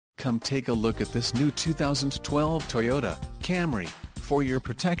Come take a look at this new 2012 Toyota Camry. For your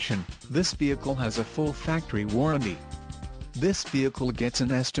protection, this vehicle has a full factory warranty. This vehicle gets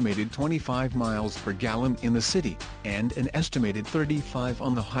an estimated 25 miles per gallon in the city, and an estimated 35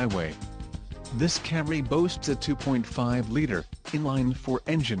 on the highway. This Camry boasts a 2.5-liter, inline-4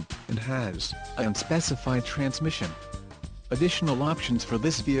 engine, and has an unspecified transmission. Additional options for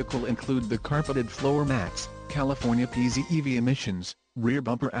this vehicle include the carpeted floor mats, California PZEV emissions, rear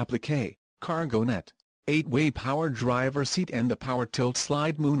bumper applique, cargo net, 8-way power driver seat and the power tilt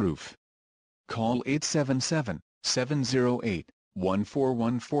slide moonroof. Call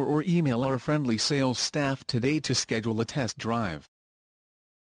 877-708-1414 or email our friendly sales staff today to schedule a test drive.